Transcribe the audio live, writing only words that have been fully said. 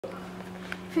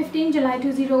15 July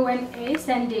 2018,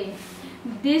 Sunday.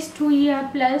 This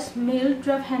 2-year-plus male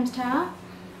dwarf hamster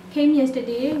came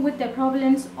yesterday with the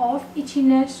problems of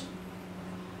itchiness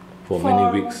for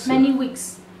many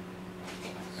weeks.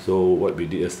 So what we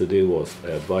did yesterday was I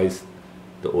advised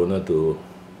the owner to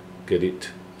get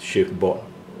it shaved bald.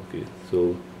 Okay,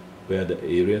 so where the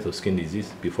areas of skin disease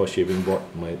before shaving bald,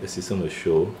 my assistant will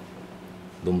show.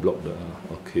 Don't block the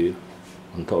okay,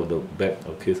 on top of the back.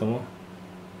 Okay, some more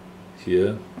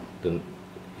here the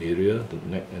area, the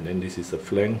neck, and then this is the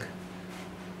flank,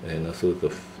 and also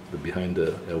the behind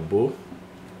the elbow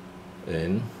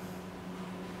and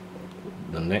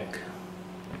the neck,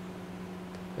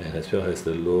 and as well as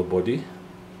the lower body,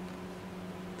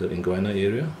 the inguinal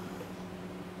area,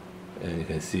 and you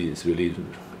can see it's really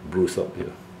bruised up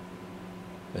here,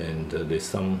 and there's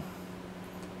some,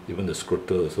 even the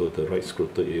scrotal, so the right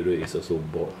scrotal area is also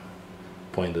bald,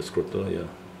 point the scrotal, yeah,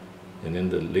 and then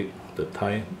the leg, the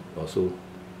thigh also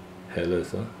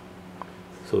hairless.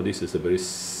 So this is a very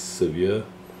severe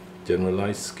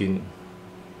generalized skin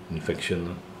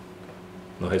infection.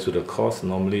 Now as to the cause,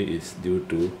 normally is due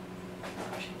to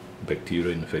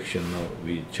bacterial infection. Now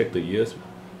we check the ears,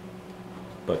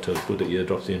 but put the ear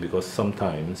drops in because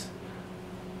sometimes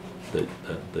the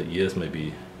ears might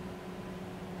be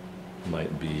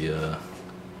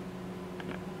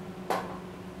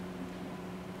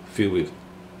filled with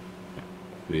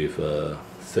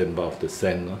sand bath, the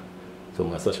sand. So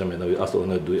massage and we ask the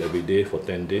owner to do it every day for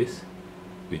 10 days.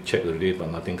 We check already, but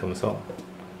nothing comes out.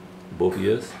 Both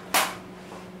ears.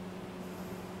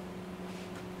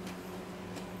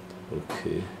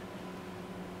 Okay,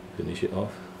 finish it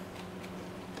off.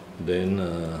 Then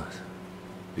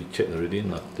we check already,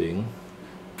 nothing.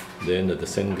 Then the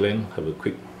sand gland have a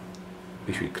quick,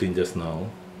 which we clean just now.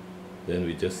 Then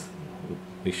we just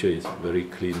make sure it's very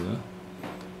clean.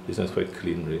 This one's quite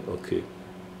clean, right? Okay.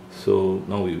 So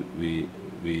now we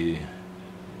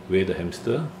weigh the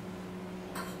hamster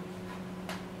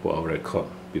for our record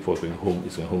before going home.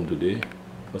 It's going home today.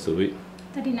 What's the weight?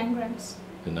 39 grams.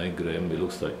 9 grams. It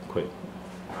looks like quite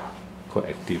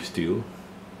active still.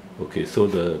 Okay, so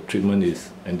the treatment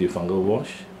is anti-fungal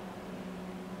wash.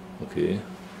 Okay,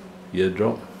 ear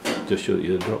drop. Just show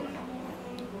ear drop.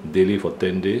 Daily for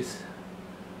 10 days.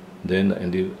 Then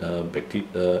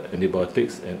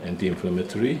antibiotics and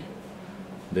anti-inflammatory.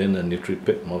 Then a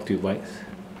NutriPet multivites,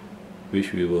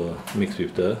 which we will mix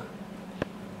with the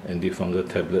anti-fungal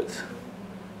tablets.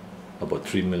 About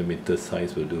 3 mm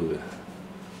size will do.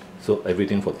 So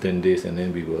everything for 10 days, and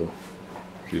then we will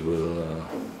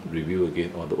review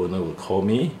again, or the owner will call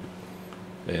me,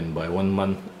 and by 1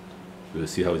 month we'll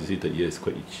see how. You see the ear is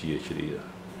quite itchy actually.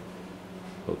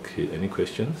 Okay, any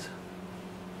questions?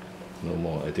 No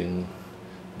more. I think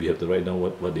we have to write down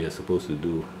what they are supposed to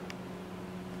do,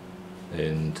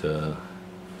 and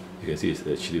you can see it's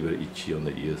actually very itchy on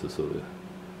the ears also.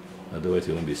 Otherwise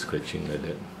you won't be scratching like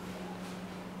that.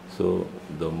 So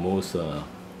the most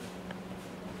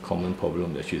common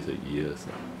problem actually is the ears.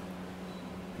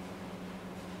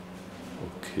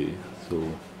 Okay,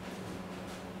 so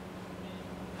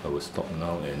I will stop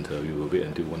now, and we will wait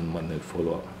until 1 month and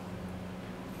follow up.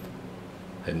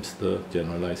 Hamster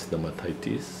generalized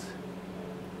dermatitis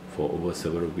for over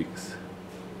several weeks.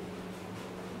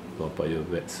 Papaya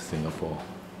Vets, Singapore.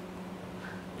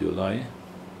 July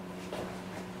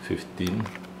 15,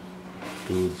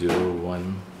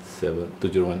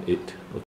 2018.